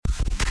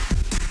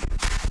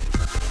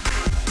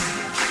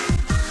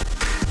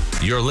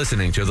You're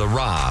listening to The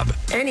Rob,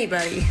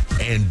 Anybody.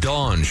 and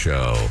Dawn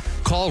Show.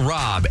 Call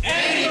Rob,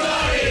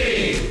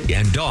 anybody,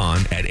 and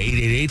Dawn at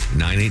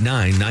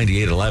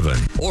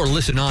 888-989-9811. Or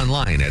listen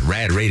online at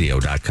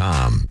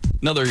radradio.com.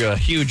 Another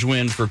huge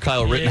win for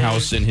Kyle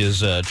Rittenhouse in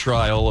his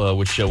trial,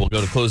 which will go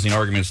to closing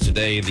arguments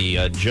today.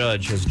 The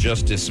judge has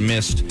just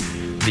dismissed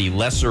the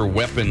lesser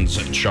weapons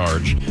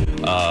charge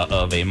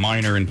of a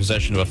minor in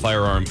possession of a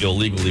firearm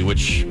illegally,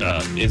 which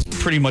is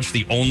pretty much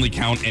the only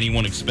count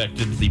anyone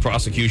expected the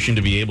prosecution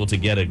to be able to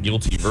get a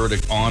guilty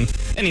verdict on.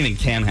 Anything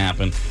can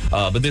happen,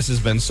 but this has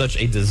been such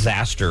a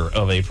disaster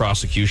of a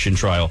prosecution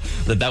trial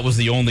that was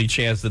the only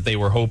chance that they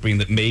were hoping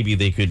that maybe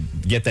they could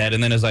get that.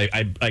 And then as I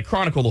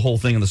chronicle the whole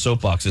thing in the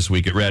soapbox this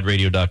week at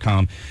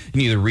radradio.com, you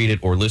can either read it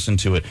or listen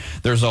to it.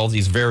 There's all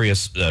these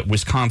various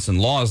Wisconsin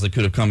laws that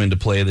could have come into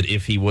play that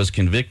if he was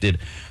convicted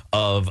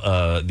of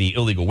the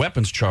illegal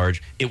weapons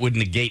charge, it would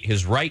negate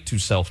his right to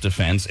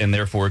self-defense, and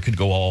therefore it could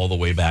go all the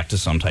way back to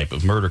some type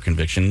of murder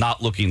conviction.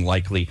 Not looking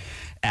likely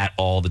at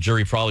all. The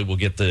jury probably will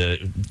get the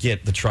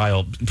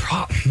trial.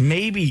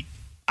 Maybe,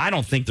 I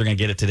don't think they're going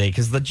to get it today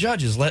because the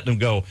judge is letting them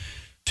go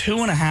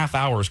 2.5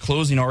 hours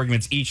closing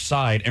arguments each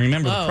side. And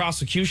remember, the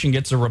prosecution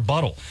gets a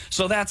rebuttal.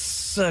 So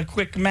that's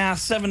quick math,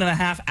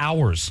 7.5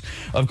 hours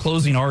of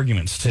closing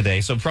arguments today.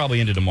 So probably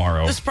into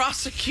tomorrow. This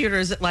prosecutor,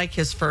 is it like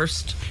his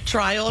first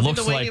trial?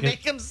 Looks the way like you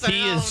make him sound.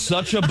 He is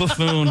such a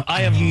buffoon.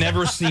 I have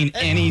never seen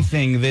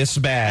anything this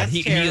bad.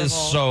 He is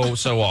so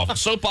awful.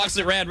 Soapbox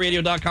at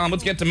radradio.com.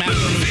 Let's get to Master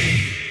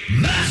Movie.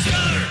 Master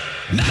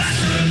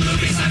of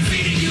movies, I'm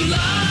feeding you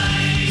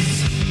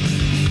lies.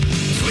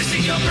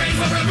 Twisting your brain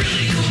for a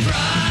really cool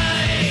prize.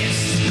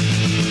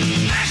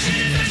 Action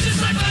adventures,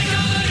 sci-fi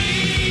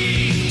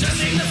comedy.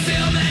 Just name the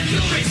film and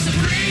you'll reign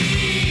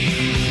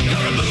supreme.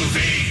 You're a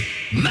movie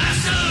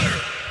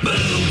master.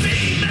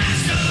 Movie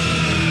master.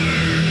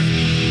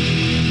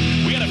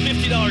 We got a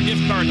 $50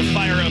 gift card to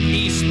Fire Up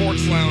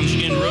Esports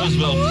Lounge in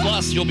Roseville.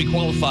 Plus, you'll be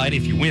qualified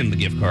if you win the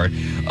gift card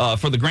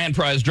for the grand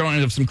prize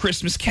drawing of some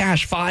Christmas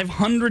cash,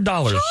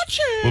 $500.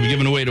 We'll be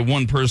giving away to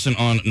one person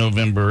on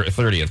November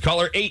 30th.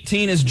 Caller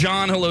 18 is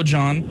John. Hello,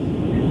 John.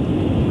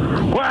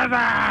 What's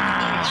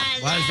up?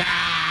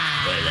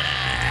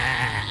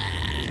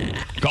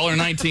 Caller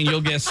 19,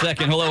 you'll guess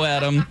second. Hello,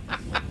 Adam.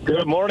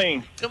 Good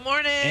morning. Good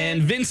morning.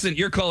 And Vincent,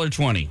 you're caller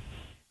 20.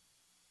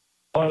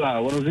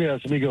 Hola, buenos días,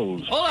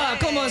 amigos. Hola,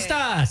 ¿cómo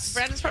estás?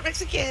 Brandon's part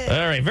Mexican.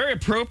 All right, very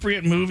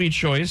appropriate movie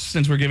choice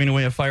since we're giving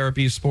away a Fire Up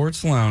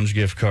Esports Lounge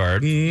gift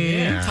card.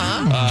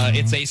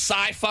 It's a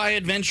sci-fi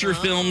adventure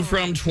film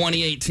from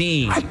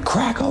 2018. I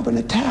crack open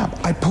a tab.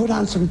 I put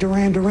on some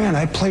Duran Duran.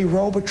 I play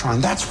Robotron.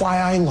 That's why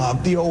I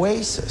love the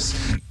Oasis.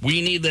 We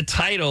need the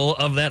title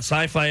of that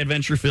sci-fi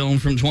adventure film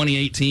from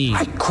 2018.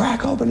 I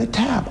crack open a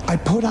tab. I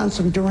put on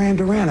some Duran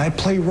Duran. I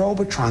play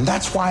Robotron.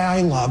 That's why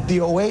I love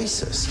the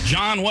Oasis.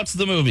 John, what's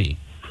the movie?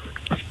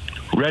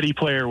 Ready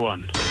Player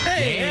One.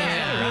 Hey, he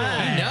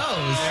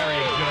knows.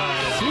 Very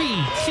good.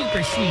 Sweet,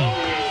 super sweet.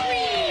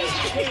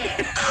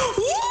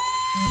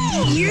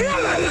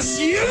 Yes!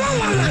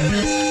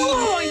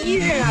 Oh,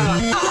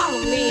 yeah!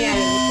 Oh,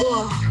 man!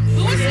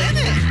 Who was in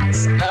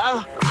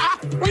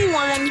it? We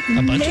want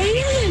a man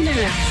in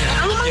it!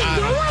 Oh, my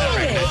God!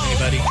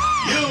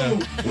 You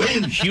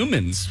win.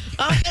 Humans.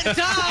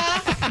 Duh.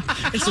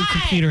 There's some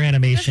computer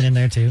animation in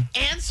there, too.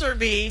 Answer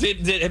me.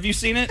 Have you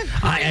seen it?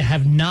 I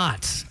have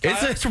not.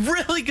 It's a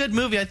really good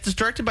movie. It's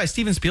directed by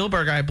Steven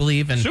Spielberg, I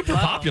believe. And Super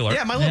popular.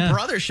 Yeah, my little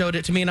brother showed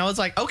it to me, and I was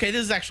like, okay,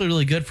 this is actually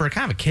really good for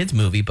kind of a kid's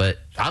movie, but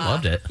I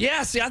loved it.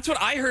 Yeah, see, that's what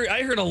I heard.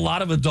 I heard a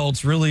lot of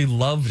adults really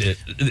loved it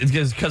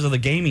because of the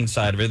gaming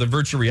side of it, the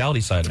virtual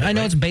reality side of it. I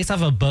know it's based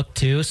off a book,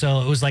 too,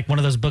 so it was like one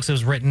of those books that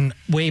was written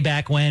way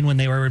back when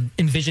they were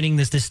envisioning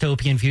this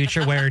dystopian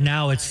future, where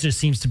now it just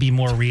seems to be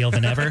more real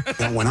than ever.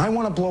 And when I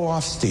want to blow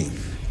off steam,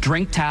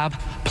 Drink tab,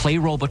 play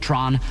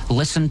Robotron,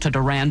 listen to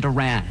Duran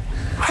Duran.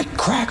 I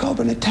crack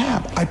open a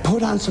tab. I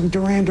put on some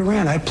Duran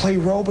Duran. I play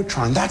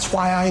Robotron. That's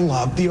why I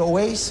love the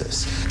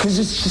Oasis. Because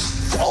it's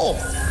just full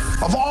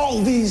of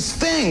all these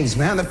things,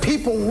 man, that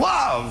people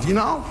love, you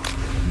know?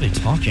 What are they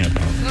talking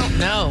about? I don't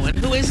know. And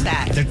who is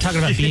that? They're talking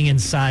about being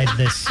inside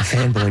this. A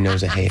fanboy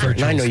knows a hater,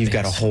 and I know you've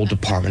got a whole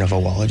department of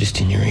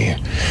oologists in your ear.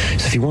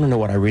 So if you want to know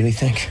what I really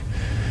think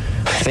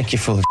you're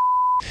full of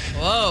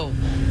Whoa.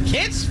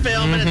 Kids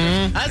filming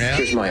it.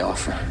 Here's my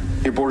offer.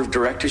 Your board of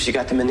directors, you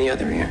got them in the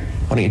other ear.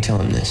 Why don't you tell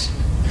them this?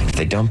 If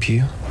they dump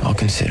you, I'll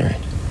consider it.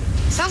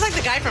 Sounds like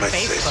the guy from Let's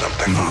say Facebook.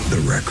 something off the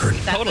record.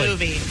 That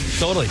movie.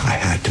 Totally. I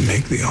had to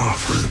make the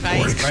offer. The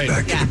board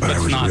expected it, but I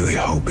was really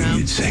hoping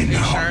you'd say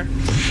no. Sure?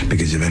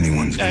 Because if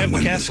anyone's I going to have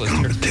win the this cast list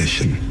here.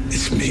 competition,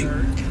 it's me.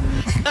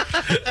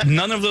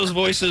 None of those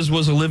voices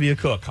was Olivia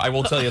Cook. I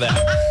will tell you that.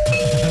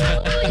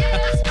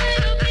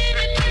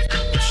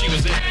 She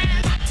was in.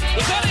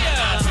 Was that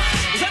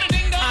a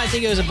ding dong? I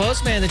think it was a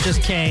postman that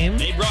just came.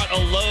 They brought a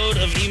load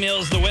of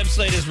emails. The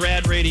website is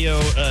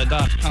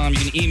radradio.com. You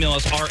can email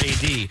us,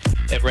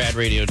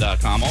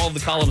 RAD@radradio.com. All of the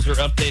columns are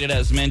updated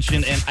as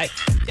mentioned. And I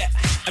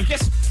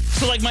guess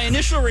So, like, my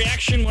initial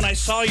reaction when I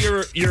saw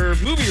your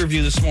movie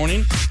review this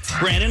morning,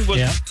 Brandon, was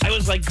I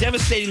was, like,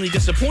 devastatingly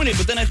disappointed.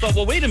 But then I thought,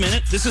 well, wait a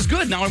minute. This is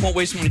good. Now I won't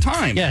waste my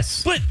time.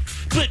 Yes. But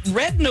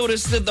Red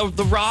noticed that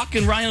The Rock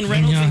and Ryan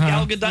Reynolds and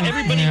Gal Gadot,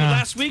 everybody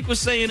last week was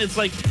saying it's,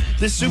 like,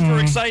 this super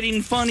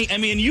exciting, funny. I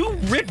mean, you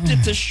ripped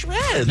it to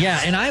shreds.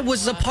 Yeah, and I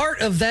was a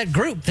part of that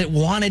group that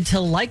wanted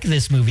to like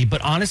this movie.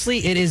 But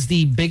honestly, it is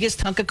the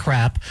biggest hunk of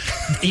crap.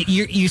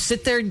 You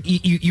sit there,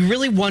 you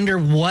really wonder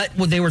what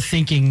they were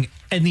thinking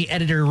in the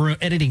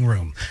editing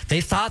room.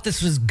 They thought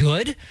this was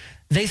good.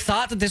 They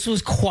thought that this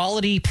was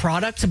quality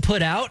product to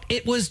put out.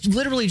 It was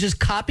literally just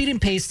copied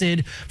and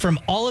pasted from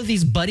all of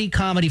these buddy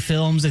comedy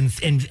films and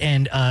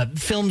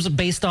films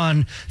based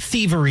on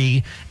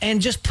thievery,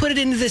 and just put it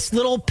into this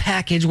little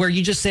package where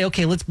you just say,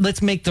 okay,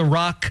 let's make The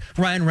Rock,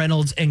 Ryan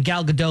Reynolds, and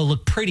Gal Gadot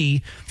look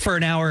pretty for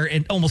an hour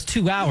and almost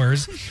 2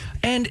 hours.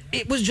 And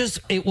it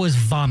was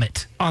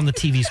vomit on the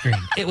TV screen.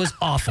 It was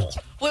awful.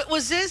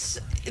 Was this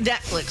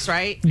Netflix,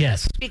 right?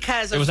 Yes.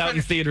 Because it was out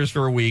in theaters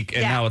for a week,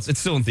 and now it's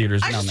still in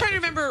theaters. I was just trying to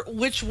remember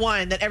which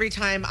one that every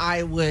time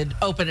I would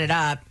open it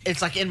up,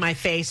 it's like in my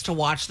face to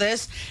watch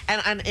this,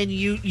 and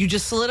you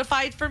just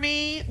solidified for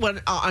me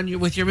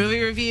with your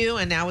movie review,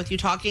 and now with you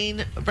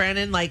talking,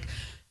 Brandon. Like,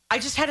 I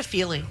just had a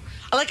feeling.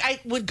 Like,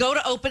 I would go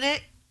to open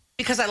it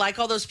because I like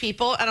all those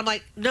people, and I'm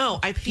like, no,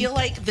 I feel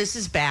like this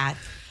is bad.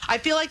 I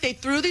feel like they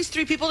threw these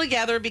three people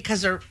together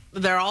because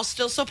they're all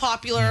still so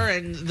popular,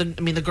 and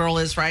the girl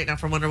is right now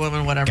from Wonder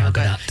Woman, whatever.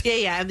 But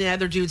yeah, and the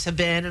other dudes have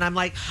been, and I'm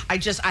like, I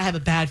have a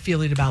bad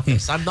feeling about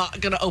this. I'm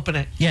not gonna open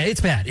it. Yeah, it's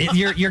bad.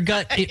 Your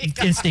gut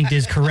instinct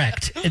is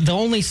correct. The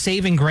only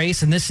saving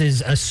grace, and this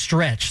is a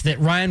stretch, that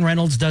Ryan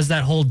Reynolds does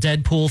that whole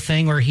Deadpool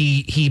thing where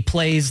he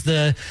plays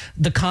the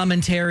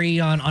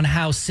commentary on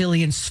how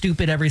silly and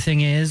stupid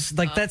everything is.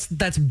 Like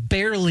that's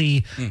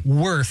barely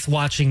worth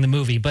watching the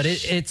movie. But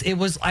it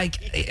was like.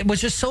 It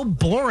was just so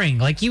boring.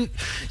 Like you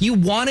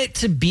want it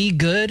to be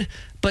good,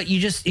 but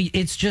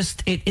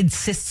it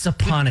insists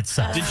upon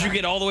itself. Did you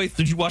get all the way?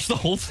 Did you watch the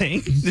whole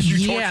thing? Did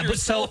you torture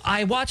yourself? So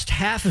I watched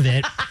half of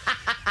it,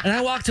 and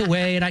I walked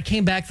away, and I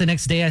came back the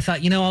next day. I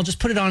thought, I'll just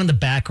put it on in the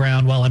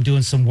background while I'm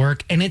doing some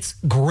work, and it's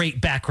great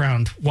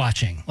background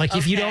watching. Like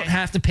if you don't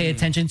have to pay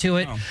attention to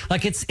it,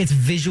 like it's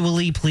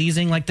visually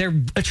pleasing. Like they're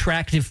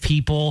attractive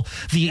people.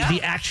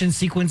 The action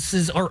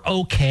sequences are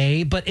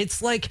okay, but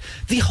it's like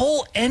the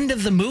whole end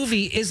of the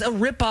movie is a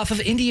ripoff of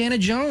Indiana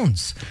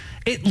Jones.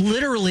 It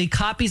literally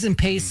copies and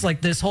pastes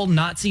like this whole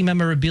Nazi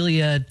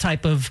memorabilia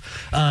type of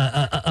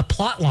a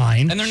plot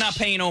line, and they're not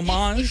paying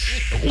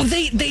homage. Well,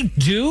 they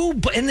do,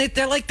 but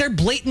they're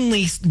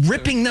blatantly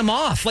ripping them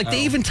off. Like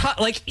they even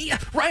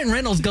Ryan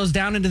Reynolds goes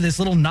down into this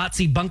little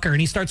Nazi bunker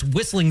and he starts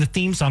whistling the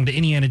theme song to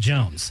Indiana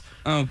Jones.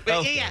 Oh,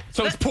 okay. Yeah.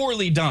 So it's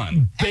poorly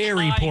done.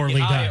 Very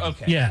poorly done.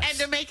 Okay. Yeah. And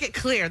to make it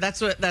clear, that's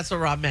what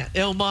Rob meant.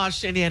 Homage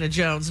to Indiana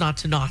Jones, not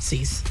to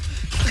Nazis.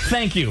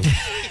 Thank you.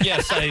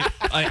 Yes,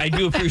 I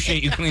do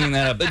appreciate you cleaning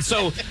that up. And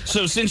so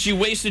since you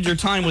wasted your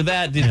time with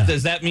that,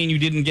 does that mean you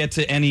didn't get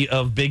to any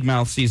of Big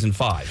Mouth season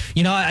 5?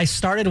 I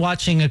started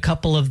watching a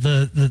couple of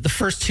the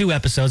first 2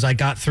 episodes I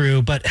got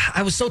through, but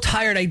I was so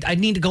tired I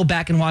need to go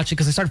back and watch it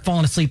because I started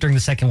falling asleep during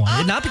the second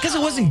one. Not because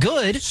it wasn't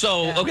good.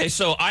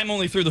 So I'm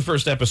only through the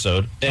first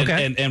episode.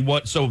 And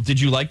what? So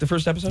did you like the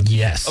first episode?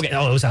 Yes. Okay.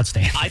 Oh, it was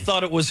outstanding. I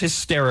thought it was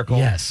hysterical.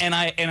 Yes. And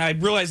I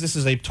realize this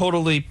is a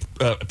totally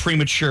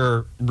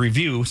premature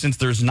review since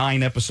there's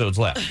 9 episodes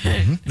left.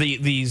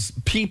 These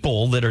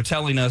people that are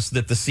telling us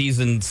that the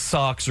season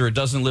sucks or it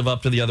doesn't live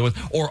up to the other ones,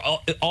 or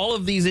all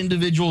of these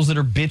individuals that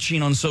are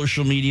bitching on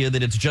social media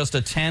that it's just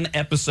a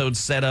 10-episode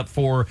setup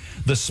for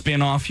the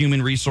spin-off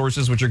Human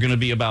Resources, which are going to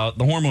be about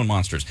the hormone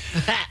monsters.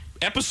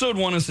 Episode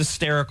 1 is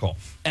hysterical.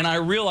 And I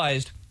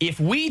realized if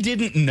we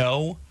didn't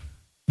know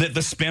that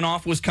the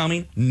spinoff was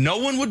coming, no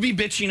one would be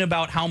bitching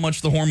about how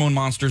much the hormone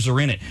monsters are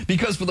in it.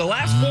 Because for the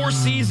last 4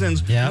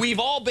 seasons, we've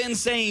all been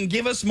saying,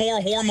 give us more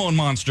hormone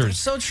monsters. It's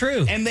so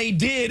true. And they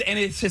did, and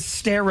it's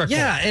hysterical.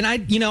 Yeah, and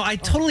I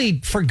totally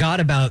forgot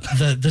about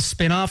the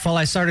spinoff while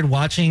I started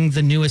watching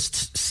the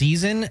newest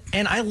season.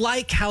 And I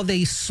like how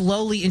they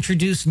slowly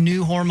introduce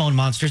new hormone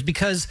monsters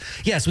because,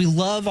 yes, we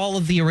love all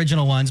of the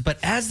original ones, but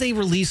as they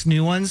release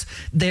new ones,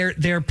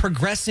 they're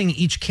progressing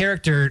each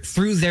character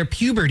through their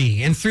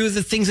puberty and through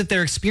the things that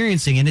they're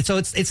experiencing, and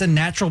it's a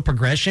natural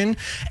progression,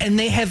 and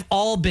they have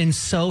all been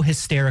so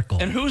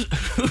hysterical. And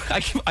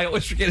I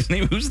always forget his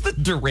name. Who's the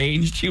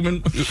deranged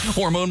human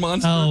hormone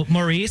monster? Oh,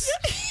 Maurice.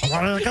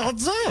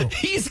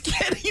 He's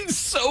getting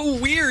so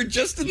weird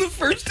just in the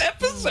first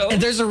episode.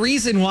 And there's a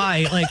reason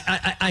why. Like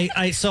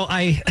I saw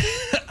a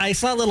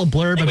little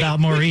blurb about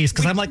Maurice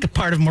because I'm like a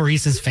part of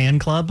Maurice's fan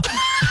club.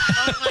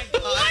 Oh my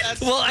God.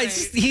 Well,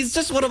 he's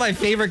just one of my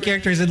favorite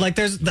characters, and like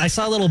I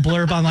saw a little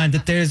blurb online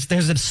that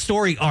there's a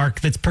story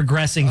arc that's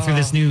progressing through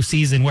this new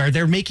season where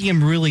they're making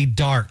him really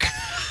dark.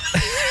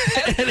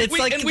 And it's we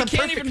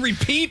can't even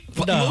repeat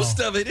most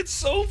of it. It's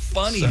so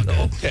funny.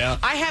 Yeah.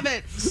 I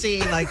haven't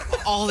seen like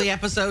all the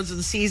episodes of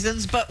the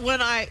seasons, but when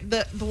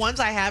the ones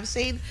I have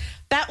seen,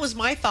 that was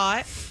my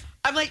thought.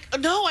 I'm like,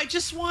 no, I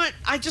just want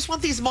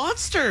these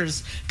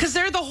monsters because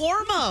they're the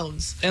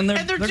hormones, And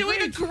they're doing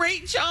great. a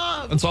great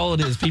job. That's all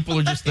it is. People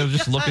are they're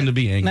just looking to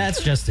be angry.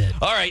 That's just it.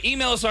 All right,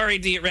 email us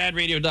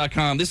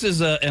rad@radradio.com. This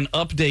is an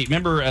update.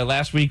 Remember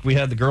last week we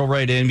had the girl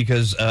write in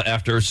because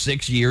after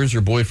 6 years,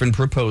 her boyfriend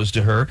proposed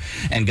to her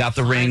and got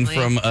the ring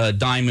from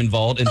Diamond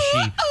Vault, and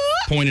she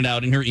pointed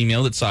out in her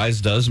email that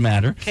size does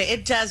matter. Okay,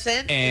 it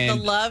doesn't. And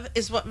the love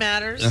is what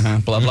matters.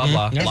 blah blah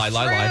blah, It's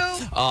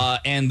lie.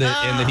 And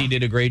that he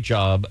did a great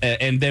job.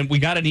 And then we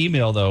got an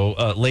email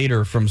though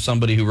later from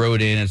somebody who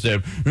wrote in and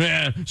said,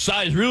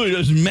 size really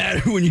doesn't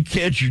matter when you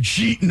catch you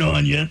cheating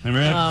on you.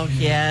 Oh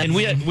yeah. And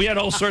we had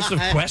all sorts of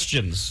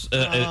questions,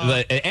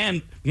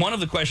 and one of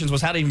the questions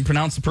was how to even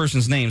pronounce the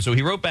person's name. So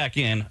he wrote back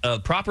in.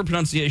 Proper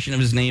pronunciation of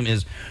his name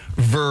is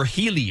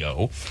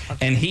Virgilio,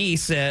 and he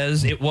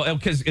says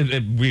because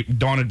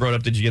Dawn had brought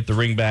up, did you get the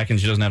ring back? And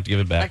she doesn't have to give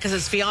it back Because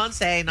it's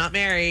fiance, not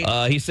married.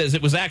 He says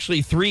it was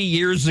actually 3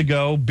 years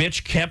ago.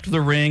 Bitch kept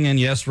the ring, and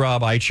yes,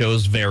 Rob, I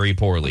chose very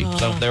poorly.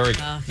 So there we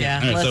go. Yeah,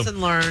 All right,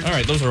 lesson learned. All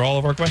right, those are all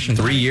of our questions.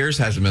 3 years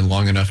hasn't been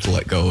long enough to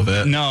let go of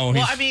it. No.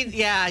 Well, I mean,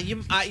 yeah,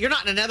 you're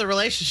not in another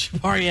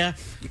relationship, are you?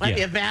 Might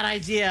be a bad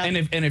idea.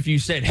 And if you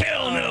said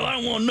hell no, I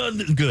don't want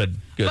nothing. Good.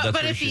 But That's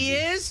what if it he should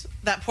be. is,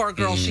 that poor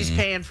girl, she's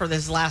paying for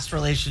this last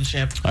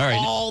relationship All right.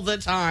 all the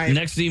time.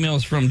 Next email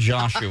is from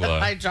Joshua.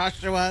 Hi,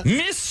 Joshua.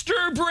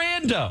 Mr.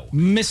 Brando.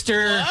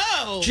 Mr.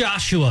 Whoa.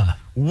 Joshua.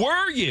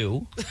 Were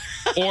you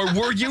or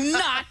were you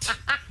not?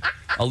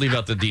 I'll leave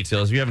out the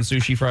details. You having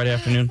sushi Friday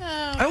afternoon?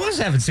 I was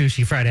having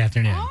sushi Friday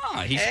afternoon.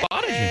 He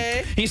spotted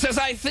you. He says,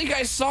 I think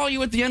I saw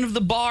you at the end of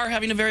the bar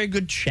having a very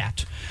good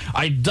chat.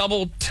 I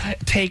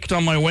double-taked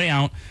on my way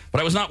out,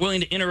 but I was not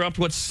willing to interrupt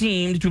what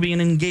seemed to be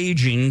an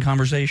engaging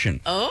conversation.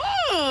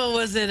 Oh,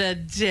 was it a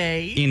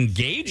date?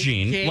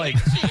 Engaging? Like,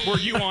 were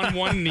you on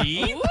one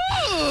knee?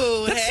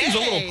 Ooh, That seems a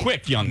little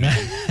quick, young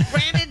man.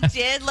 Brandon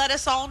did let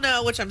us all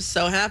know, which I'm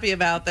so happy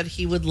about, that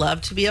he would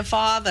love to be a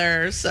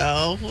father.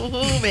 So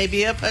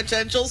maybe a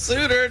potential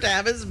suitor to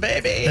have his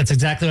baby. That's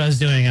exactly what I was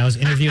doing. I was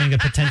interviewing a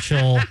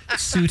potential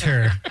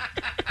suitor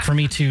for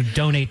me to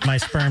donate my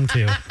sperm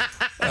to.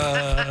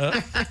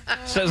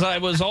 Says I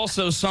was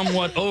also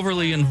somewhat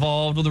overly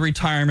involved with a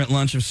retirement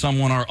lunch of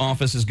someone our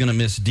office is going to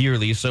miss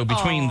dearly. So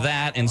between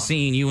that and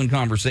seeing you in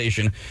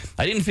conversation,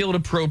 I didn't feel it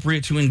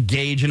appropriate to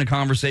engage in a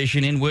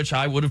conversation in which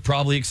I would have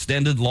probably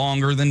extended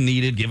longer than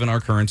needed given our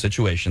current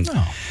situations.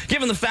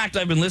 Given the fact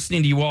I've been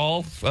listening to you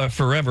all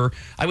forever,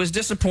 I was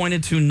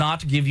disappointed to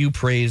not give you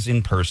praise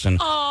in person.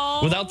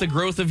 Without the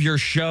growth of your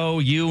show,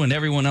 you and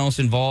everyone else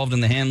involved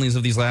in the handlings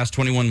of these last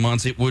 21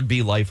 months, it would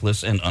be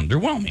lifeless and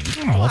underwhelming.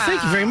 Oh, well,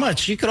 thank you very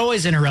much. You could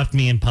always interrupt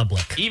me in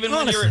public. Even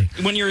honestly.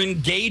 when you're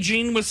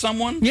engaging with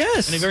someone?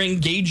 Yes. In a very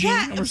engaging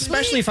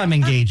especially if I'm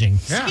engaging.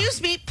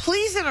 Excuse me,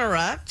 please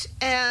interrupt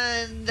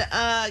and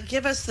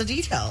give us the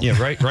details. Yeah,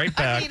 right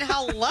back. I mean,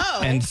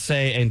 hello.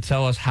 And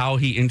tell us how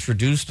he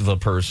introduced the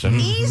person.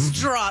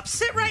 Eavesdrop.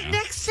 Sit right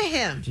next to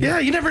him. Yeah,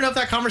 you never know if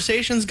that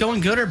conversation's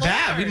going good or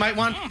bad. We might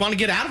want to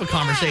get out of a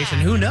conversation.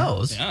 Who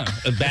knows? Yeah,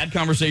 bad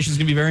conversations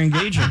can be very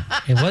engaging.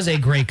 It was a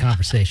great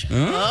conversation.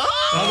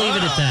 I'll leave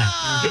it at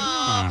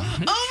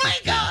that. Oh my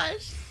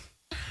gosh.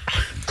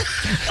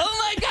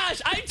 Oh my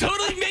gosh, I'm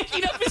totally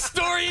making up a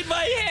story in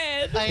my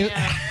head. I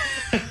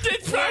know.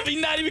 It's probably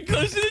not even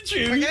close to the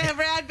We're truth. going to have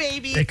Rad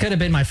baby. It could have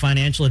been my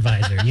financial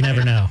advisor. You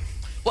never know.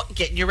 Well,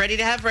 getting you ready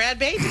to have Rad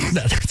babies.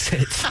 No, that's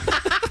it.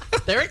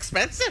 They're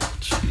expensive.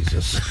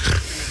 Jesus.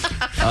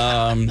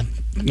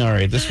 All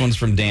right, this one's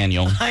from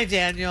Daniel. Hi,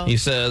 Daniel. He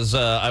says,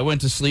 I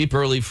went to sleep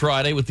early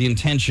Friday with the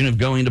intention of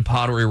going to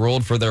Pottery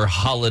World for their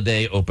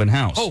holiday open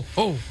house.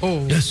 Oh.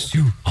 Yes,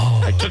 you.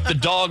 Oh. I took the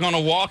dog on a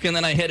walk, and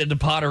then I headed to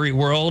Pottery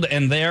World,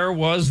 and there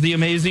was the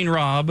amazing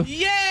Rob.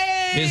 Yay!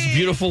 His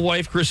beautiful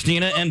wife,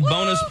 Christina, and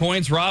bonus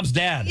points, Rob's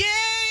dad. Yay!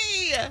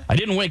 I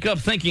didn't wake up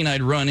thinking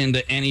I'd run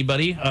into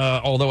anybody,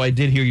 although I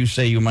did hear you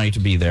say you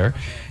might be there.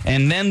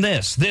 And then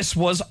this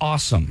was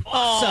awesome.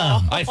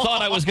 Awesome. I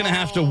thought I was going to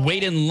have to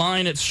wait in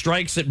line at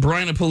Strikes at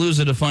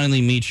Brinapalooza to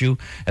finally meet you,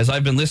 as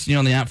I've been listening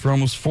on the app for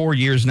almost 4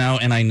 years now,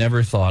 and I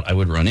never thought I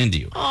would run into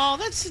you. Oh,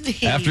 that's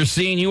neat. After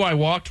seeing you, I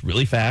walked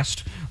really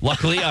fast.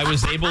 Luckily, I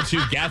was able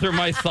to gather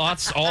my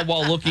thoughts, all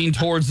while looking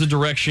towards the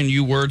direction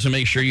you were to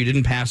make sure you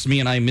didn't pass me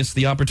and I missed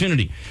the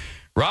opportunity.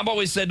 Rob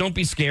always said don't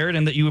be scared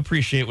and that you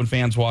appreciate when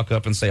fans walk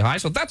up and say hi,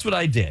 so that's what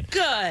I did.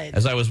 Good.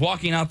 As I was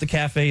walking out the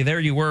cafe, there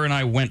you were, and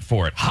I went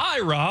for it.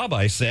 Hi, Rob,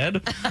 I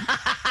said.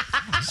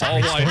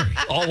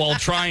 all while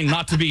trying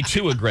not to be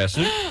too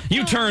aggressive.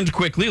 You turned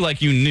quickly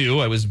like you knew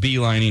I was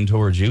beelining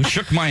towards you,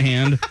 shook my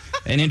hand,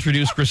 and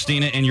introduced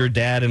Christina and your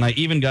dad, and I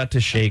even got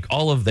to shake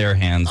all of their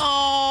hands.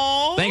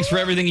 Oh. Thanks for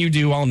everything you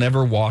do. I'll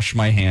never wash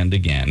my hand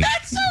again.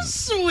 That's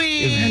so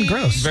sweet. And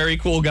gross. Very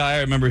cool guy.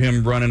 I remember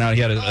him running out.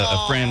 He had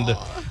a friend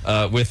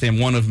with him,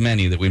 one of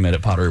many that we met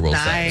at Pottery World.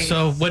 Nice.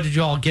 So, what did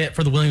you all get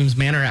for the Williams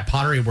Manor at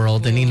Pottery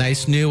World? Any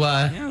nice new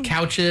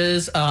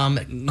couches,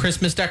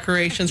 Christmas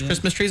decorations,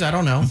 Christmas trees? I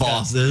don't know.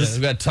 Vases.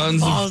 We've got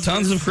tons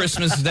of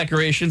Christmas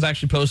decorations.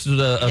 Actually posted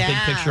a big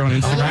picture on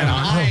Instagram,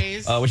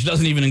 Nice. which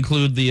doesn't even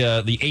include the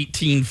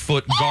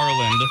 18-foot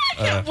garland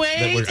can't wait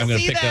that I'm to going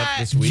see to pick up that.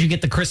 this Did you week.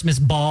 get the Christmas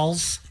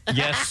balls?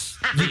 Yes,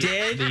 You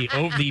did?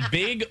 the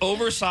big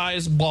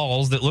oversized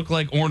balls that look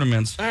like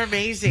ornaments They're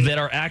amazing. that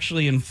are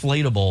actually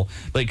inflatable.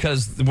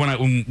 Because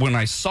when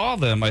I saw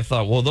them, I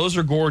thought, well, those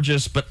are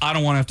gorgeous, but I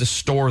don't want to have to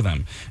store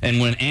them. And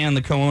when Ann,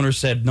 the co-owner,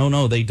 said,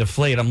 no, they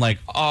deflate, I'm like,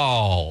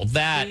 oh,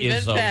 that Even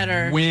is a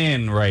better.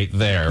 win right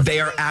there. They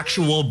are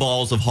actual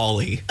balls of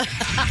holly.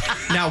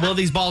 Now, will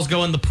these balls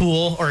go in the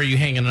pool, or are you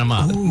hanging them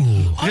up?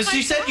 Because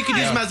you said you could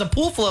use them as a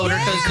pool floater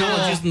because no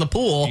one's using the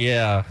pool.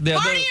 Yeah. Party at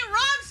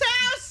Rob's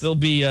house. They'll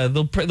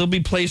be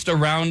placed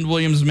around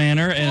Williams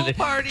Manor, and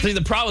Pool party. see,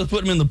 the problem with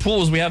putting them in the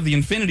pool is we have the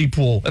infinity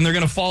pool, and they're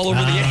going to fall over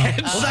the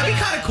edge. Well, that'd be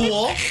kind of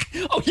cool.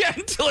 Oh yeah,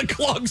 until it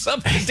clogs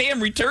up the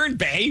damn return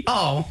bay.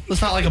 Oh,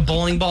 it's not like a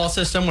bowling ball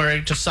system where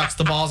it just sucks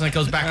the balls and it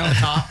goes back on the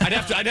top. I'd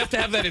have to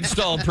have that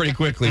installed pretty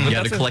quickly. But You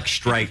got to that's collect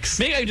strikes.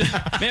 maybe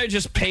I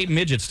just pay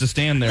midgets to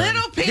stand there.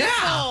 Little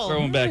people.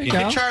 Throw them back in.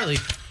 Hey, Charlie.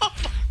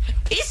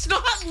 He's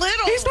not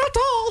little. He's not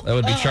tall. That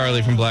would be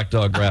Charlie from Black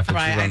Dog Graphics.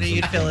 Right, who I runs knew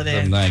you'd the- fill it the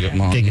in. Nugget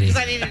Mall. Because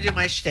I need to do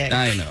my shtick.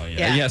 I know. Yeah.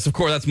 Yeah. Yes, of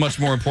course. That's much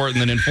more important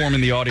than informing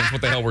the audience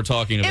what the hell we're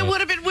talking It about. would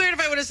have been weird if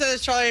I would have said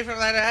this Charlie from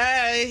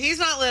that. He's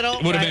not little.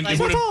 It would have Right, been- it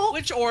would have-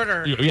 which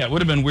order? Yeah, it would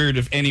have been weird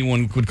if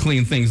anyone could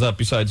clean things up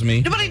besides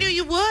me. No, but I knew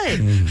you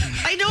would.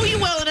 I know you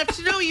well enough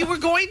to know you were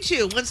going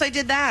to once I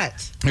did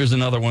that. Here's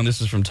another one. This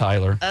is from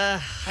Tyler.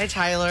 Hi,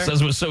 Tyler.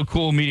 Says it was so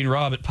cool meeting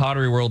Rob at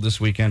Pottery World this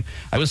weekend.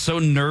 I was so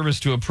nervous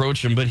to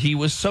approach him, but he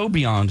was so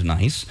beyond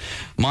nice.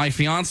 My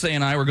fiance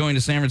and I were going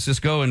to San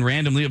Francisco, and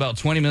randomly about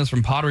 20 minutes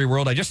from Pottery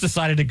World, I just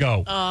decided to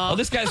go. Oh,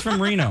 this guy's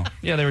from Reno.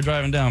 Yeah, they were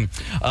driving down.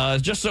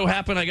 Just so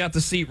happened I got the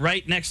seat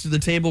right next to the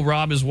table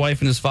Rob, his wife,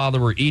 and his father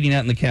were eating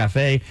at in the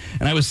cafe,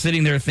 and I was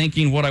sitting there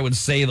thinking what I would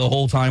say the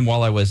whole time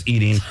while I was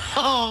eating.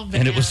 Oh,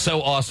 man. And it was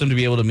so awesome to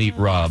be able to meet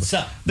Rob.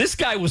 So- This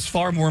guy was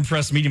far more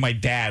impressed meeting my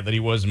dad than he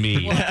was me.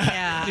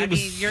 Yeah, I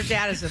mean, your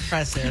dad is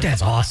impressive.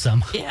 That's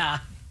awesome. Yeah.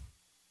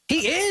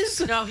 He is.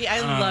 No,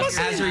 I love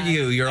your As dad. are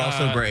you. You're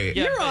also great.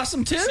 Yeah, You're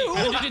awesome too.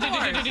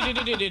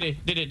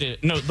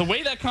 No, the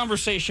way that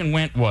conversation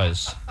went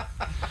was,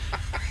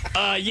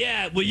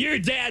 yeah, well, your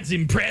dad's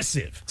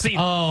impressive. See,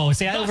 Oh,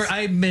 see,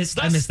 I missed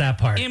that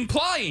part.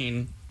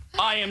 implying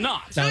I am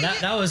not. No,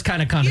 that was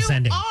kind of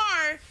condescending. You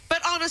are,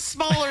 but on a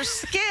smaller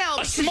scale.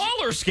 A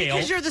smaller scale?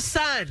 Because you're the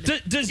son.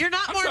 You're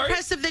not I'm more sorry,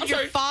 impressive than I'm your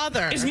sorry.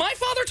 father. Is my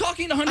father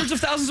talking to hundreds of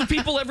thousands of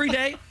people every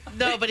day?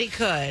 No, but he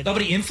could.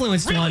 Nobody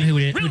influenced Really? one who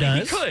Really?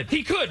 does.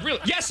 He could, really.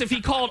 Yes, if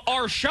he called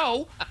our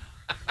show.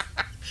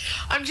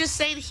 I'm just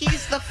saying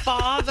he's the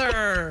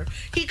father.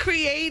 He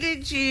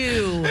created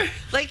you.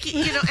 Like,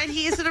 you know, and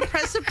he is an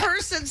impressive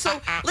person.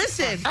 So,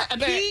 listen,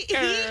 he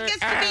gets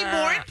to be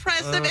more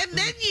impressive, and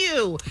then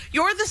you.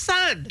 You're the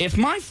son. If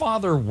my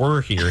father were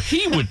here,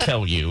 he would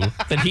tell you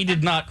that he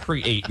did not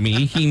create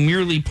me. He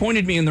merely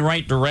pointed me in the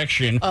right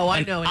direction. Oh, I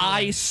and know.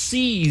 I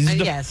seized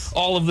Yes.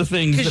 all of the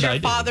things Because that your I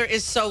did. father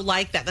is so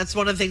like that. That's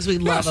one of the things we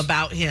love Yes.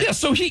 about him. Yeah,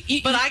 so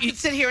he But I could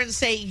sit here and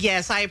say,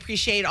 yes, I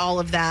appreciate all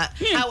of that.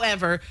 Yeah.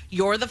 However,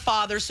 you're the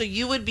father, so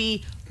you would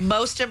be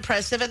most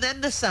impressive, and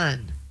then the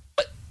son.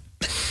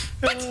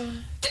 But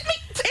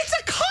it's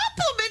a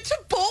compliment to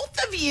both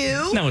of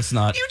you. No, it's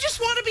not. You just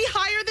want to be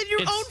higher than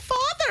your It's- own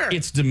father.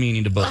 It's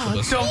demeaning to both of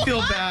us. Don't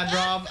feel bad,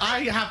 Rob.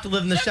 I have to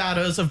live in the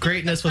shadows of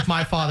greatness with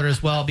my father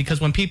as well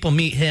because when people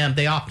meet him,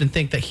 they often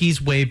think that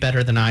he's way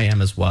better than I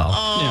am as well.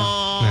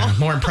 Yeah,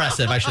 more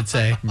impressive, I should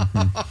say.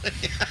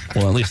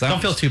 Well, at least that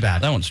Don't feel too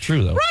bad. That one's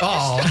true, though.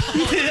 Oh,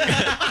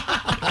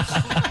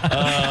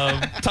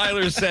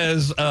 Tyler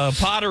says,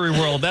 Pottery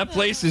World, that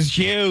place is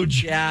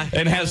huge. Yeah.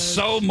 And has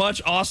so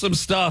much awesome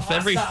stuff.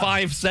 Every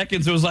 5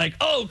 seconds, it was like,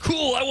 oh,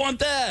 cool, I want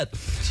that.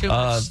 Too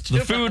much, The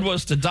too food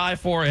was to die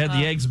for. I had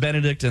the Eggs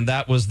Benedict, and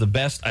that was the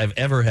best I've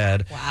ever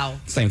had. Wow.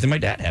 Same thing my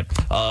dad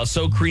had.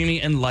 So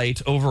creamy and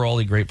light. Overall,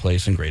 a great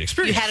place and great You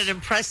experience. had an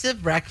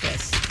impressive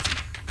breakfast.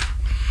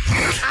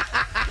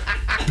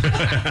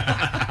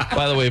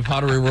 By the way,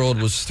 Pottery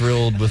World was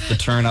thrilled with the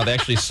turnout. They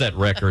actually set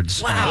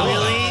records. Wow.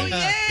 Really?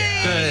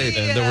 Good.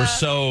 And there were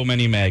so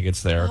many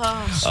maggots there. We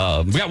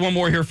got one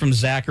more here from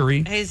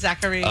Zachary. Hey,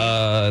 Zachary.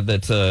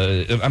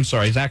 I'm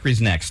sorry,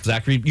 Zachary's next.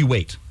 Zachary, you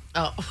wait.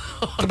 Oh.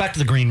 Go back to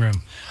the green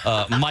room.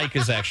 Mike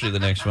is actually the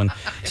next one.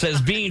 Says,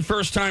 being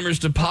first-timers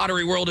to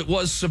Pottery World, it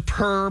was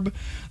superb.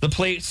 The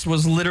place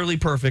was literally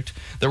perfect.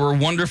 There were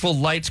wonderful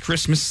lights,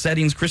 Christmas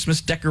settings,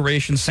 Christmas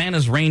decorations,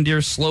 Santa's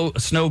reindeer,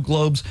 snow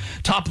globes,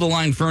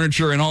 top-of-the-line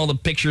furniture, and all the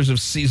pictures of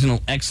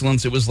seasonal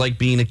excellence. It was like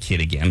being a kid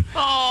again.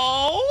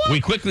 Oh. We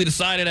quickly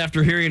decided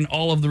after hearing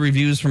all of the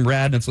reviews from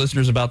RAD and its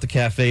listeners about the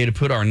cafe to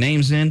put our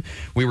names in.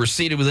 We were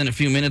seated within a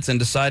few minutes and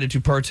decided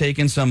to partake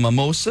in some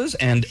mimosas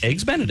and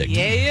Eggs Benedict.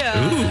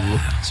 Yeah.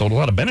 Ooh, sold a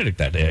lot of Benedict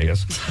that day, I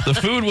guess. The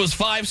food was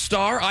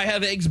 5-star. I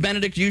have Eggs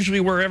Benedict usually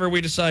wherever we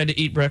decide to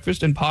eat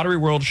breakfast, and Pottery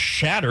World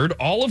shattered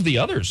all of the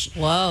others.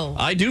 Whoa.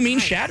 I do mean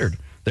shattered.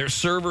 Their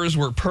servers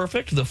were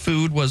perfect. The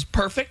food was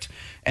perfect.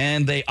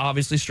 And they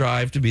obviously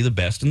strive to be the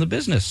best in the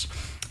business.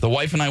 The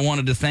wife and I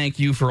wanted to thank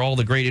you for all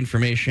the great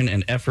information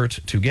and effort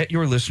to get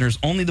your listeners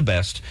only the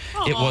best.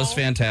 Aww. It was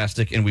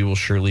fantastic, and we will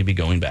surely be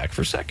going back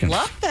for seconds.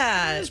 Love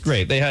that. It's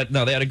great. They had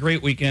a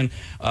great weekend.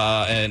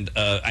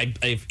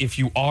 If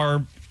you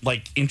are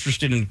like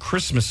interested in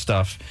Christmas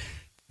stuff,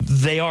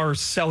 they are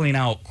selling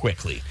out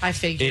quickly. I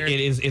figured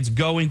it's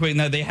going quick.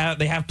 Now they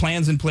have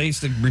plans in place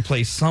to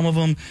replace some of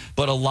them,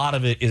 but a lot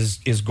of it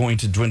is going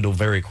to dwindle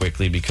very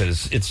quickly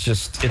because it's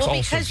all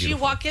because so you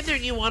walk in there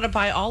and you want to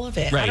buy all of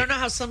it. Right. I don't know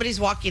how somebody's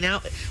walking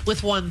out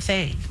with one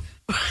thing.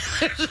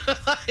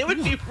 It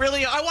would be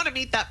really. I want to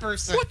meet that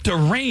person. What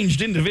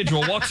deranged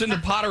individual walks into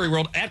Pottery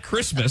World at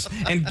Christmas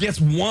and gets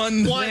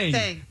one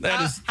thing?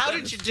 How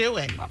did you do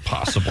it? Not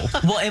possible.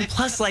 Well, and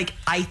plus, like,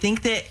 I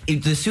think that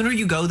the sooner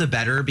you go, the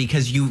better,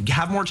 because you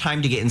have more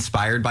time to get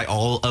inspired by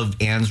all of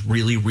Anne's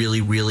really,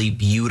 really, really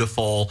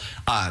beautiful.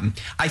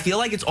 I feel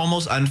like it's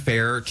almost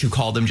unfair to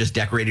call them just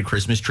decorated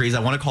Christmas trees. I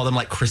want to call them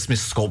like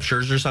Christmas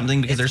sculptures or something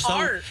because they're so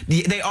art.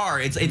 They are.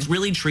 It's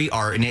really tree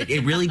art, and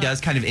it really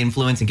does kind of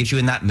influence and get you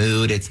in that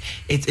mood. It's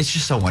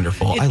just so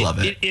wonderful. I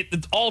love it.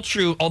 It's all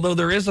true, although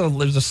there's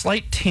a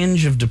slight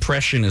tinge of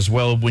depression as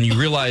well when you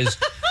realize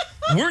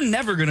we're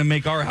never going to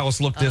make our house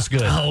look this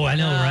good. Oh, I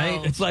know, right?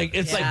 It's like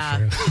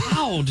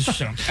how?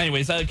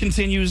 Anyways, it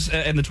continues,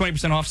 and the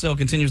 20% off sale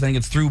continues. I think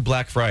it's through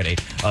Black Friday.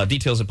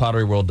 Details at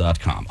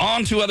potteryworld.com.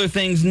 On to other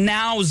things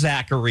now,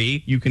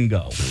 Zachary. You can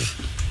go.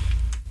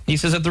 He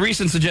says, at the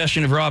recent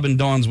suggestion of Rob and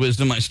Dawn's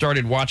wisdom, I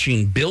started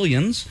watching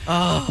Billions,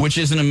 which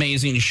is an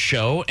amazing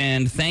show,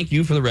 and thank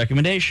you for the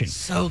recommendation.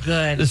 So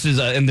good. This is,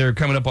 and they're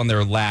coming up on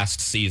their last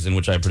season,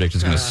 which I predict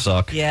is going to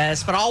suck.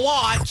 Yes, but I'll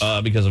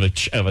watch. Because of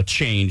a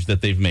change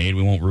that they've made.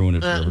 We won't ruin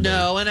it for everybody.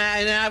 No, and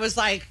I was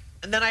like,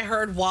 and then I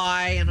heard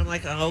why, and I'm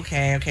like, oh,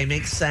 okay,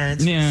 makes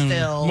sense. Yeah,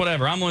 Still,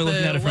 whatever. I'm only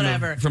looking at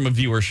it from a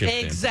viewership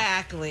standpoint.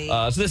 Exactly.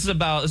 So this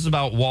is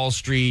about Wall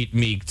Street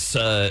meets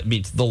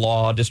the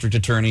law, district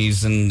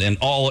attorneys, and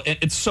all.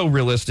 It's so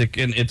realistic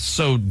and it's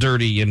so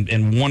dirty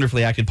and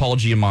wonderfully acted. Paul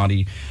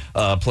Giamatti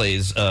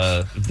plays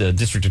the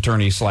district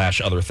attorney /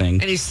 other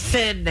thing. And he's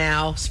thin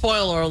now.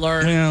 Spoiler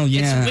alert. Well,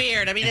 yeah. It's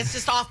weird. I mean, it's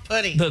just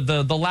off-putting.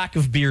 The lack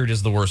of beard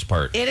is the worst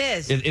part. It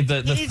is. He needs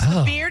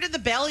the beard and the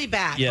belly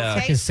back. Yeah. Okay?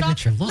 Like his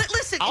signature look.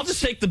 Listen, I'll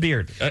just take the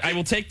beard. I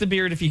will take the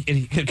beard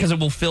because it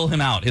will fill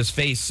him out. His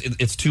face,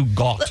 it's too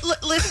gaunt.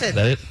 Listen. Is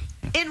that it?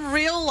 In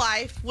real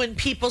life, when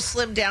people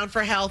slim down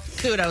for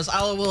health, kudos.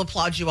 I will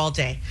applaud you all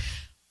day.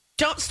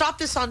 Don't stop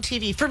this on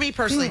TV. For me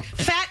personally,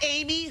 Fat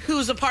Amy,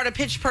 who's a part of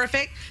Pitch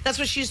Perfect, that's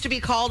what she used to be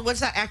called.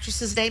 What's that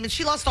actress's name? And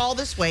she lost all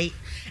this weight.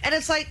 And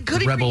it's like, good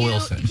for you. Rebel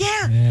Wilson.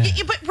 Yeah.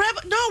 But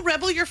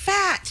Rebel, you're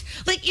fat.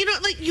 Like,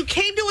 you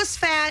came to us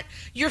fat.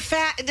 You're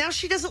fat, and now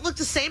she doesn't look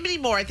the same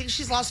anymore. I think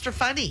she's lost her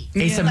funny.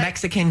 It's a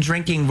Mexican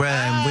drinking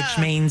room, which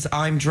means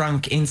I'm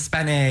drunk in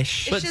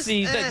Spanish. But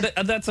see,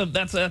 that's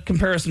a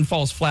comparison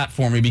falls flat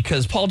for me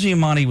because Paul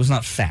Giamatti was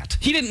not fat.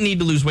 He didn't need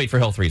to lose weight for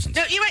health reasons.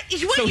 No, you're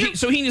right.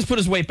 So he just put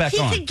his weight back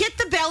on. He can get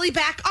the belly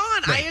back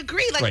on. Right. I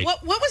agree. Like, right.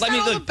 what was that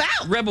all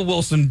about? Rebel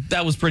Wilson,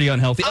 that was pretty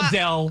unhealthy.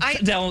 Adele,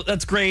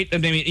 that's great. I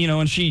mean,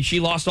 and she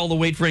lost all the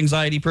weight for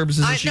anxiety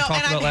purposes, as she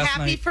talked about last night.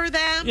 I'm happy for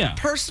them,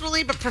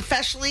 personally, but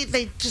professionally,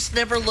 they just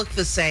never look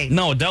the same.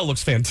 No, Adele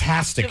looks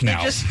fantastic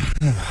now.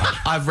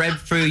 I've read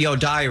through your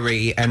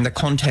diary, and the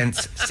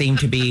contents seem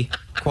to be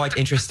quite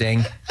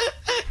interesting.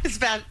 It's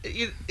bad.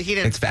 He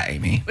didn't. It's Fat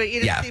Amy. But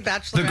you didn't see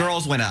Bachelor. The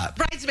girls went up.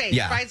 Bridesmaids.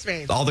 Yeah.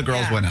 Bridesmaids. All the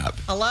girls went up.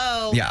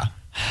 Hello. Yeah.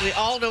 We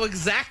all know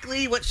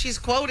exactly what she's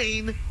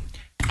quoting.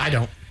 I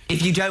don't.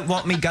 If you don't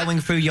want me going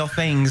through your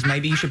things,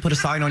 maybe you should put a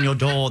sign on your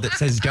door that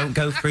says, don't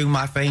go through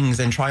my things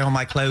and try on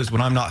my clothes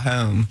when I'm not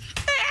home.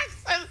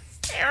 That's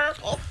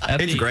terrible.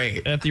 It's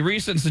great. At the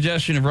recent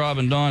suggestion of Rob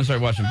and Dawn, I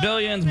started watching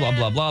Billions, blah,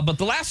 blah, blah. But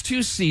the last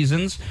 2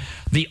 seasons,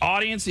 the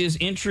audience is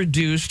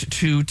introduced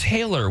to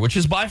Taylor, which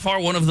is by far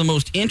one of the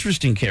most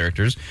interesting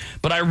characters.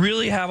 But I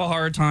really have a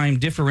hard time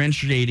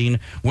differentiating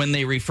when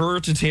they refer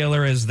to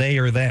Taylor as they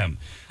or them.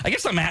 I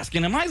guess I'm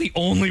asking, am I the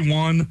only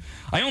one?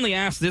 I only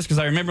ask this because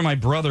I remember my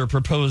brother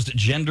proposed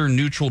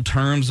gender-neutral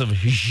terms of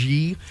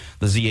she,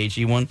 the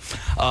Z-H-E one,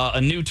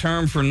 a new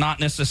term for not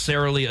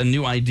necessarily a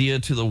new idea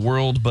to the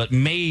world, but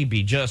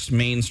maybe just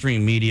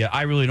mainstream media.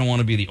 I really don't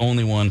want to be the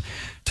only one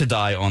to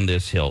die on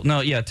this hill. No,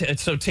 yeah,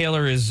 so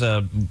Taylor is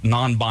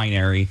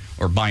non-binary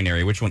or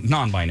binary. Which one?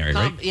 Non-binary,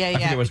 right?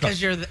 Yeah,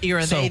 because you're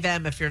a they,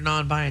 them if you're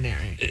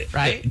non-binary,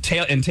 right?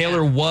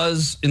 Taylor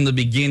was in the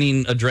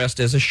beginning addressed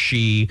as a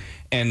she,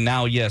 and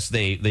now, yes,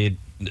 they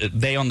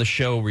they on the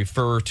show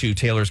refer to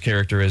Taylor's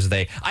character as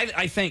they.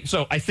 I think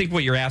so. I think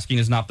what you're asking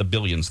is not the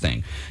Billions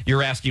thing.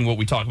 You're asking what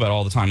we talk about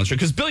all the time on the show,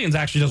 because Billions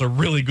actually does a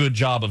really good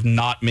job of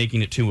not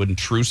making it too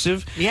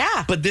intrusive.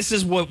 Yeah. But this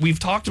is what we've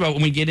talked about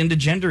when we get into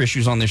gender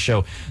issues on this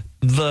show.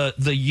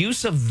 The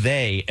use of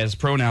they as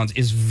pronouns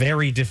is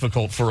very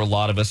difficult for a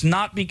lot of us,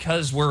 not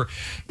because we're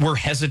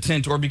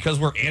hesitant or because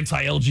we're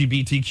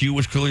anti-LGBTQ,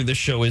 which clearly this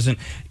show isn't.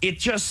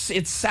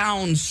 It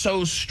sounds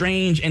so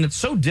strange, and it's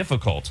so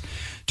difficult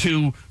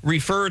to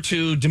refer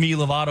to Demi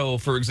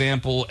Lovato, for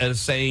example, as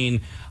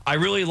saying, I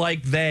really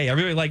like they, I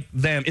really like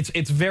them.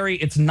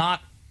 It's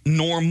not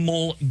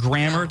normal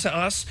grammar to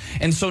us.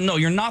 And so, no,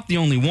 you're not the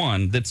only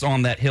one that's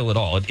on that hill at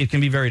all. It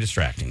can be very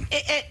distracting.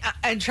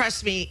 And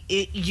trust me,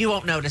 you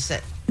won't notice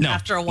it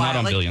after a while.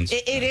 Not on Billions.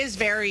 It is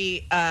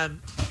very,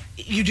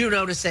 you do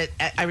notice it.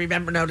 I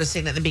remember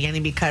noticing at the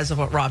beginning because of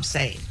what Rob's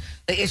saying.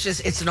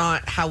 It's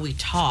not how we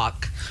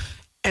talk.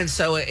 And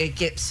so it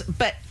gets,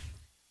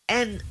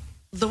 and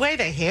the way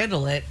they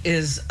handle it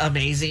is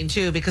amazing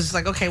too, because it's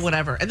like, okay,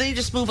 whatever. And then you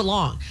just move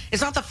along.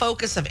 It's not the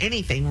focus of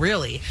anything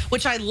really,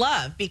 which I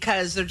love,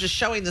 because they're just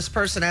showing this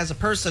person as a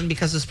person,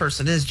 because this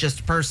person is just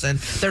a person.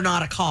 They're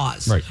not a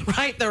cause,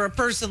 right? They're a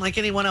person like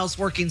anyone else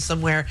working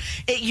somewhere.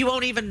 You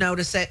won't even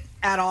notice it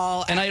at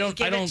all. And I don't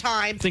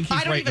think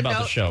he's right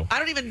about the show. I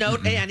don't even know,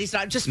 and he's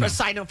not, just for a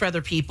side note for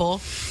other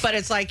people, but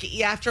it's like,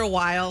 after a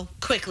while,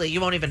 quickly, you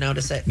won't even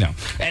notice it. No.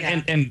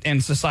 And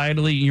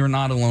societally, you're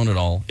not alone at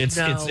all. It's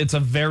a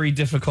very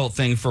difficult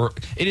thing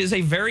it is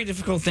a very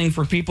difficult thing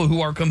for people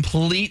who are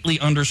completely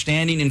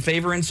understanding, in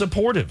favor, and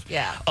supportive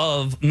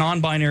of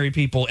non-binary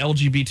people,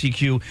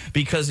 LGBTQ,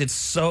 because it's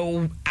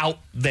so out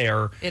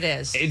there. It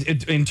is.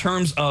 In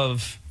terms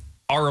of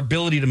our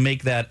ability to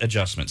make that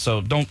adjustment.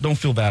 So don't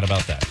feel bad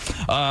about that.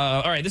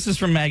 All right, this is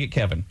from Maggot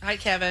Kevin. Hi,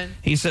 Kevin.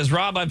 He says,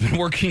 Rob, I've been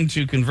working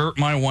to convert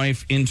my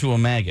wife into a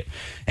maggot.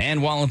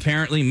 And while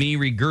apparently me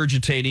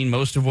regurgitating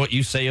most of what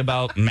you say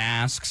about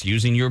masks,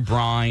 using your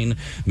brine,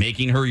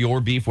 making her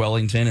your beef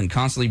Wellington, and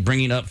constantly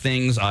bringing up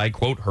things I,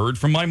 quote, heard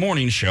from my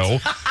morning show,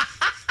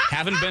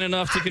 haven't been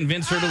enough to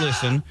convince her to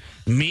listen.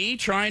 Me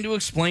trying to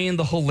explain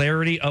the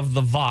hilarity of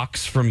the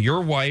Vox from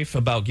your wife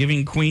about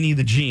giving Queenie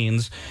the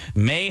jeans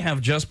may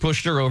have just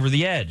pushed her over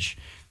the edge.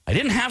 I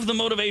didn't have the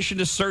motivation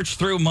to search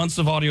through months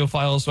of audio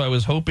files, so I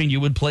was hoping you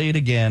would play it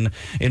again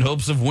in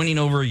hopes of winning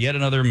over yet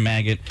another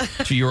maggot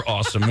to your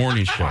awesome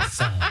morning show.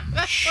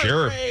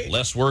 Sure,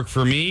 less work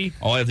for me.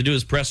 All I have to do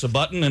is press a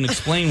button and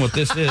explain what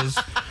this is.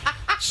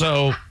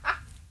 So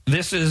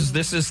this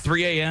is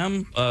 3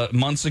 a.m.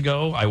 Months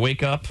ago. I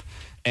wake up,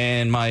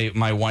 and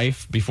my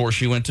wife, before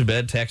she went to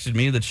bed, texted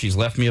me that she's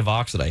left me a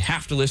Vox that I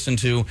have to listen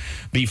to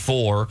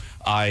before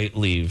I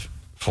leave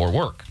for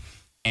work.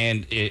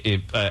 And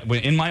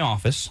in my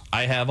office,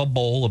 I have a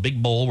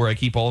big bowl where I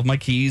keep all of my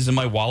keys and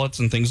my wallets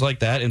and things like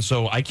that. And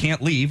so I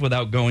can't leave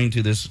without going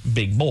to this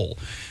big bowl,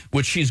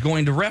 which she's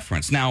going to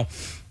reference. Now,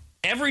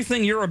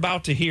 everything you're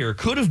about to hear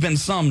could have been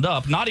summed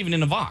up, not even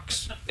in a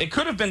Vox. It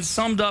could have been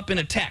summed up in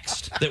a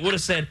text that would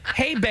have said,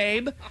 hey,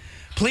 babe,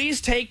 please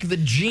take the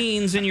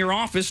jeans in your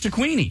office to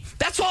Queenie.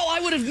 That's all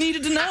I would have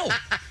needed to know.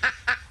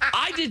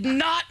 I did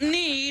not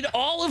need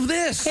all of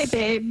this. Hey,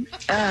 babe.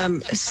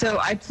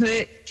 So it's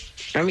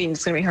going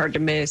to be hard to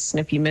miss, and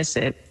if you miss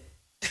it,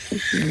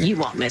 you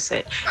won't miss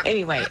it.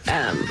 Anyway,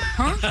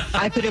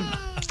 I put a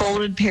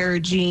folded pair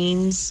of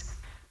jeans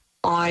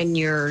on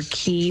your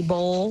key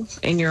bowl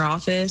in your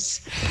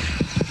office.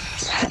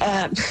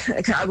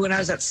 When I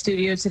was at the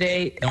studio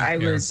today, I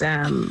was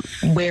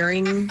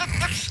wearing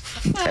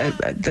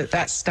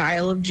that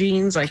style of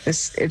jeans, like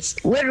this.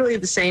 It's literally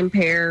the same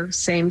pair,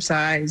 same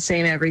size,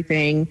 same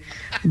everything,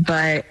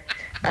 but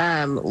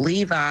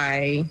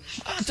Levi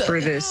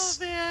for this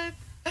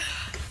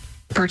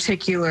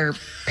particular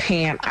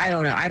pant, I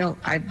don't know.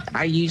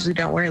 I usually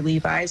don't wear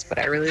Levi's, but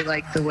I really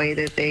like the way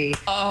that they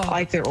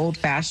like their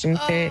old-fashioned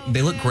fit.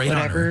 They look great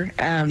whatever.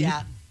 on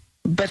her.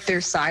 But their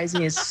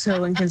sizing is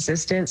so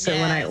inconsistent. So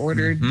when I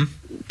ordered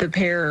the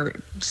pair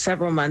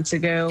several months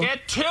ago,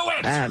 get to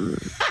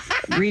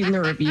it. Reading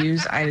the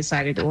reviews, I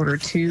decided to order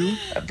two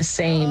of the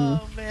same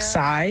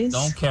size.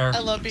 Don't care. I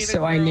love being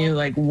so I knew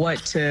what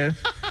to.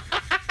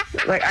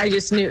 I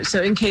just knew.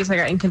 So in case I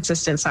got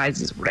inconsistent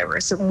sizes, whatever.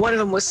 So one of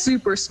them was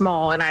super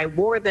small, and I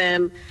wore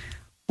them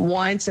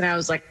once, and I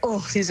was like,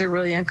 oh, these are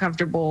really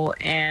uncomfortable.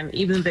 And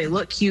even though they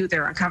look cute,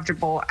 they're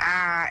uncomfortable.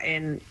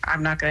 And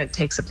I'm not going to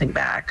take something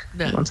back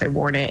once I've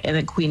worn it. And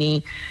then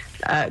Queenie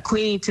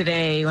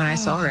today, when I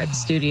saw her at the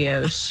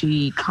studio,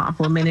 she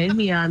complimented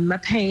me on my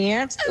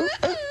pants. Ooh,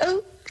 ooh,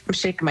 ooh. I'm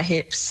shaking my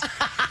hips.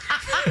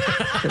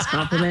 That's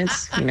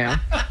compliments,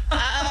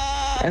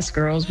 Us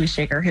girls, we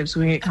shake our hips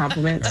when we get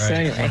compliments. Right. So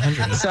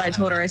anyway, so I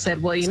told her, I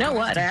said, well, you know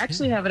what? I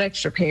actually have an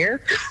extra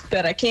pair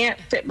that I can't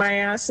fit my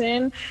ass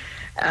in.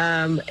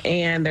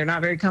 And they're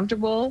not very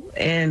comfortable.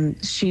 And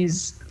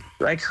she's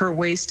like, her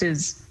waist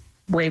is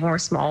way more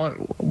smaller.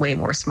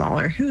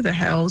 Who the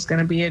hell is going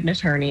to be an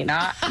attorney?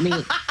 Not me.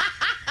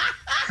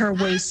 Her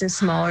waist is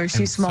smaller.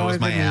 She's smaller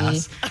than me.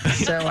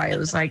 So I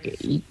was like,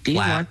 do you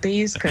want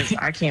these? Because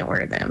I can't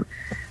wear them.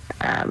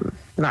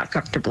 not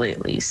comfortably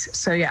at least.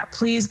 So yeah,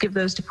 please give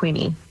those to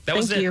Queenie. That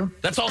was Thank it. you.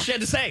 That's all she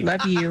had to say.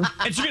 Love you.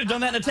 And she could have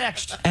done that in a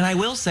text. And I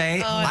will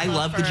say, I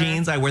love the her.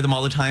 jeans. I wear them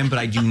all the time, but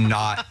I do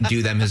not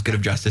do them as good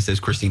of justice as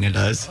Christina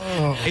does.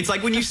 It's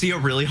like when you see a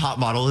really hot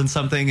model in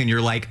something and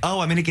you're like, oh,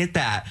 I'm going to get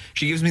that.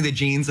 She gives me the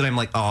jeans and I'm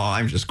like, oh,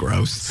 I'm just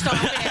gross. Stop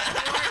it.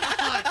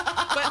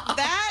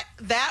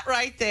 But that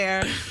right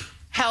there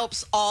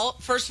helps all.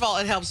 First of all,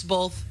 it helps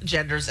both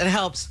genders. It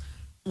helps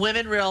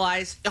women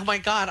realize, oh my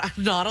God,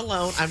 I'm not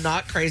alone. I'm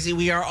not crazy.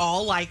 We are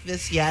all like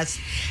this, yes.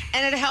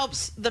 And it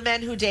helps the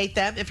men who date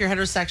them, if you're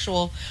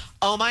heterosexual.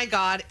 Oh my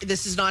God,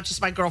 this is not just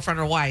my girlfriend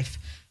or wife.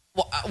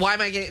 Why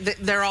am I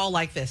getting? They're all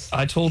like this.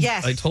 I told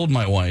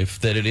my wife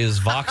that it is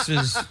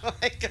Vox's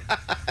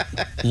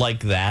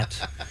like that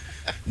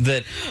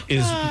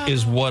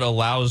is what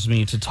allows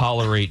me to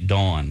tolerate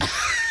Dawn,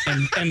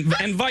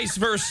 and vice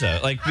versa.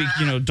 Like,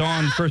 you know,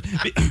 Dawn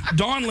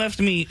left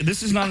me.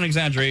 This is not an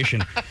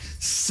exaggeration.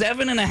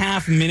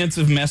 7.5 minutes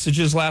of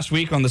messages last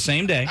week on the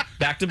same day,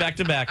 back to back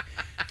to back,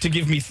 to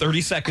give me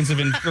 30 seconds of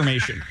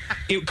information.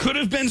 It could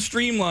have been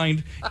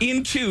streamlined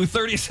into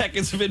 30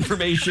 seconds of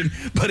information,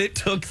 but it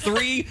took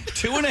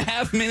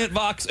 2.5 minute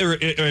Vox or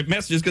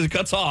messages because it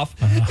cuts off.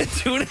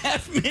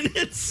 2.5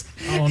 minutes.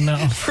 Oh no!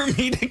 For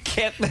me to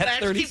get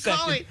that 30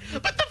 seconds. Calling.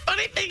 But the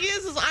funny thing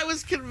is I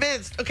was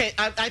convinced. Okay,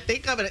 I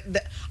think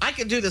I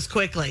can do this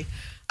quickly.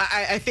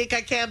 I think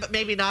I can, but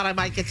maybe not. I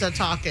might get to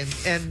talking.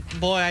 And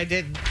boy, I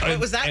didn't. Wait,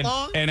 was that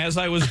long? And as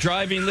I was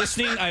driving,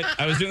 listening,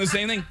 I was doing the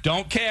same thing.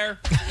 Don't care.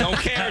 Don't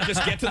care.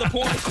 Just get to the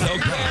point.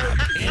 Don't care.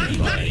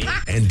 Anybody.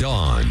 And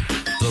Dawn.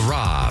 The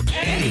Rob.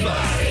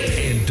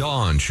 Anybody. And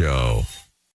Dawn Show.